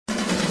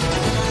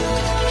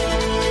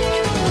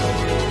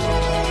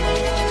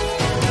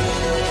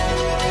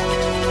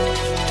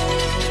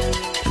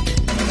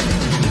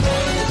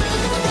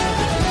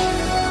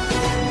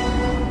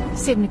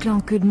7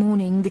 o'clock, good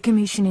morning. The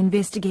commission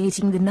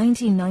investigating the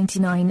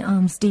 1999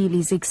 arms deal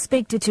is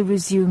expected to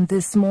resume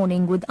this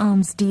morning, with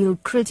arms deal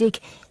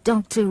critic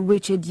Dr.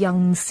 Richard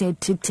Young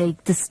said to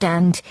take the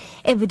stand.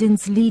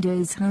 Evidence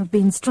leaders have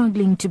been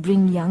struggling to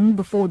bring Young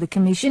before the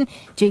commission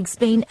to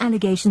explain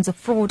allegations of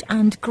fraud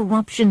and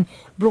corruption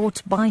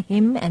brought by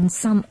him and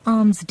some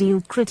arms deal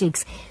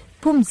critics.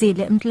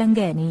 Pumzile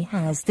Mtlangeni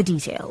has the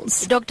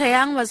details. Dr.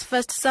 Young was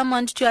first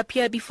summoned to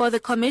appear before the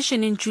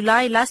commission in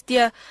July last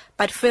year,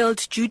 but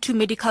failed due to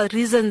medical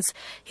reasons.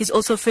 He's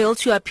also failed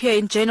to appear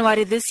in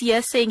January this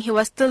year, saying he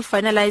was still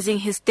finalizing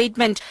his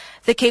statement.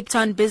 The Cape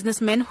Town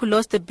businessman who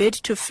lost the bid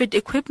to fit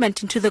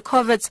equipment into the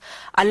corvettes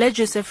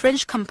alleges a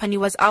French company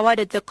was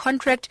awarded the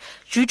contract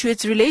due to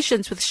its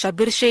relations with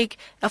Shabir Sheikh,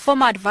 a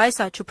former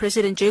advisor to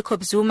President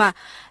Jacob Zuma.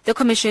 The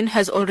commission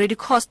has already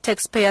cost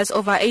taxpayers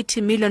over 80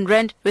 million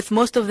rand, with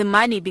most of the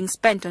money being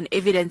spent on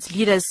evidence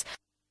leaders.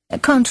 A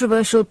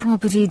controversial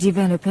property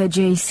developer,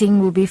 Jay Singh,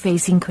 will be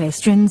facing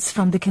questions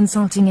from the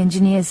consulting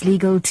engineers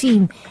legal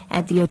team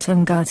at the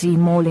oThongathi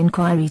mall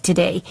inquiry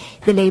today.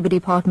 The Labour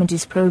Department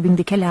is probing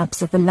the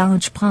collapse of a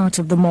large part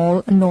of the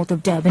mall north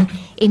of Durban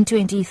in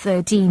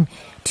 2013.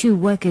 2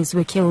 workers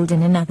were killed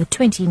and another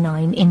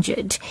 29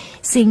 injured.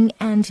 Singh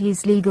and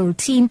his legal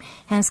team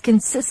has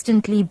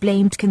consistently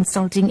blamed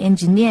consulting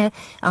engineer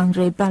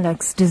Andre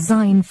Balak's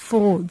design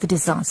for the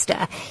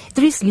disaster.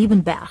 Dries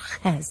Liebenberg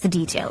has the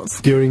details.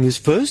 During his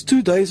first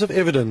 2 days of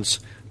evidence,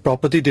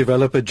 property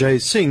developer Jay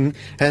Singh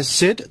has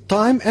said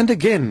time and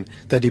again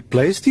that he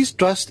placed his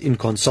trust in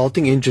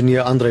consulting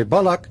engineer Andre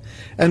Balak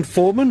and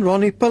foreman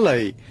Ronnie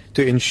Pillay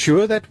to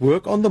ensure that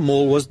work on the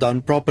mall was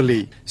done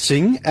properly.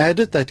 Singh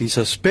added that he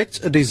suspects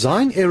a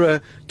design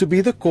error to be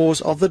the cause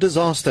of the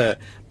disaster,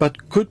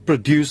 but could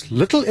produce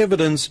little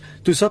evidence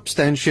to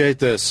substantiate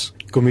this.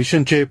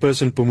 Commission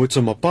Chairperson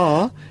Pumutsa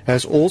Mapa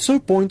has also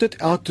pointed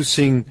out to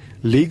Singh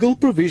legal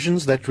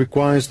provisions that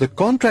requires the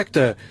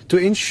contractor to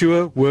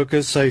ensure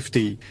workers'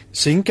 safety.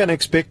 Singh can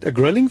expect a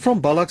grilling from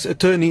Balak's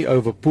attorney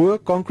over poor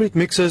concrete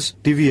mixes,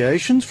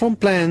 deviations from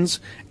plans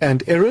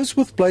and errors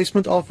with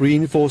placement of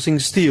reinforcing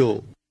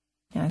steel.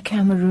 A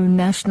Cameroon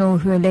national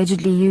who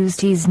allegedly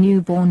used his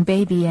newborn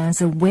baby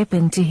as a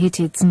weapon to hit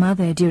its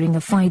mother during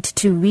a fight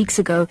 2 weeks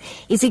ago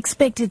is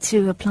expected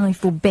to apply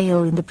for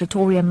bail in the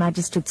Pretoria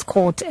Magistrates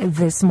Court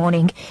this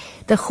morning.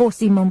 The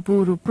Kgosi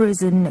Mampuru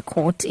Prison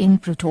Court in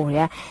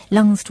Pretoria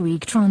last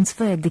week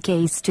transferred the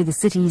case to the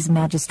city's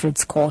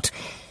Magistrates Court.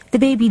 The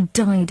baby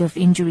died of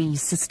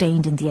injuries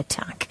sustained in the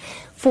attack.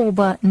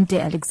 Forba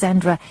Nde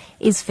Alexandra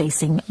is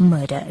facing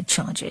murder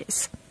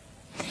charges.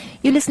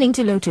 You're listening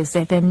to Lotus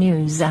FM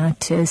News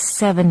at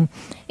 7.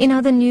 In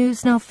other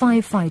news, now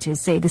firefighters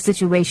say the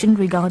situation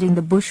regarding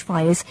the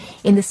bushfires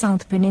in the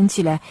South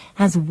Peninsula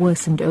has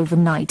worsened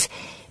overnight.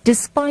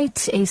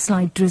 Despite a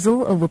slight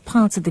drizzle over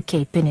parts of the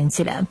Cape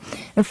Peninsula,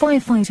 the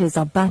firefighters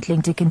are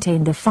battling to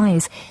contain the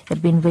fires that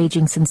have been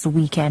raging since the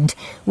weekend.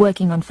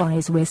 Working on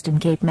fires, Western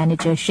Cape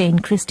manager Shane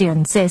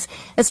Christian says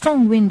a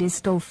strong wind is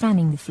still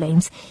fanning the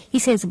flames. He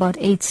says about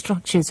 8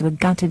 structures were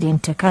gutted in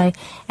Takai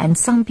and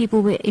some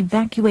people were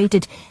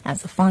evacuated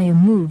as the fire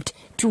moved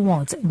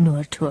towards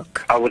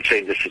Noordhoek. I would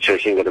say the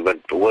situation got a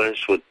bit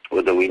worse with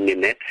the wind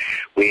in it.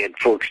 We had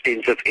 4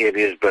 extensive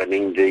areas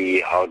burning, the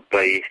Hout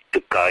Bay,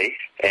 Takai,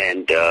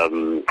 and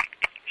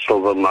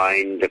Silver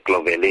Mine, the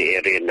Clovelly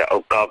area, and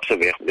the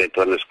Kaapseweg. That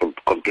one is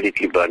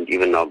completely burned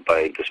even now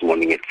by this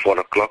morning at 4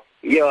 o'clock.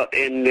 Yeah,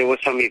 and there were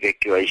some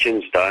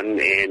evacuations done,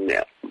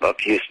 and a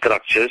few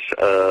structures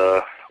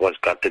was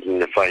gutted in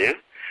the fire.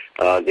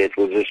 That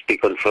will just be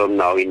confirmed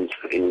now in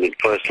the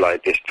first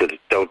light as to the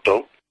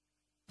total.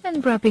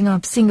 And wrapping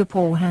up,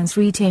 Singapore has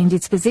retained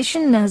its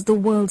position as the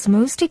world's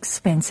most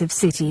expensive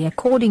city,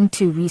 according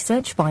to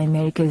research by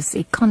America's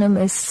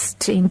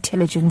Economist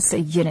Intelligence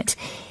Unit.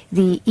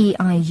 The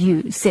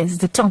EIU says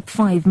the top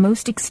 5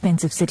 most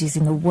expensive cities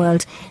in the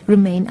world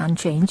remain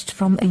unchanged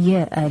from a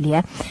year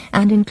earlier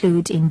and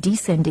include, in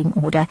descending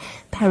order,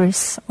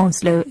 Paris,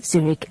 Oslo,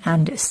 Zurich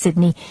and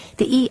Sydney.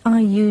 The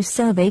EIU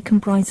survey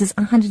comprises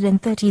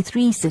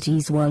 133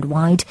 cities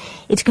worldwide.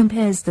 It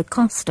compares the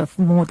cost of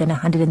more than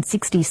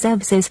 160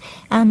 services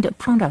and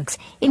products,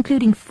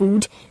 including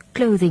food,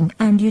 clothing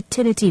and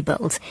utility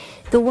bills.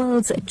 The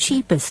world's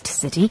cheapest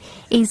city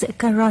is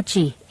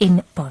Karachi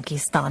in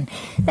Pakistan.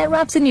 That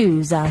wraps the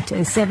news at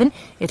 7.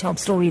 Your top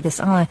story this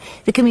hour.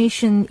 The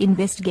commission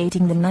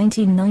investigating the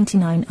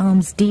 1999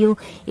 arms deal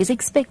is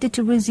expected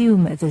to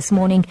resume this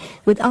morning,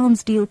 with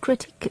arms deal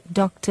critic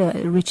Dr.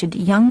 Richard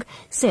Young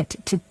set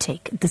to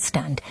take the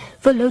stand.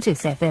 For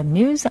Lotus FM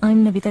News,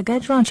 I'm NAVITHA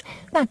GAJRAJ,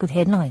 back with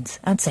headlines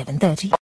at 7:30.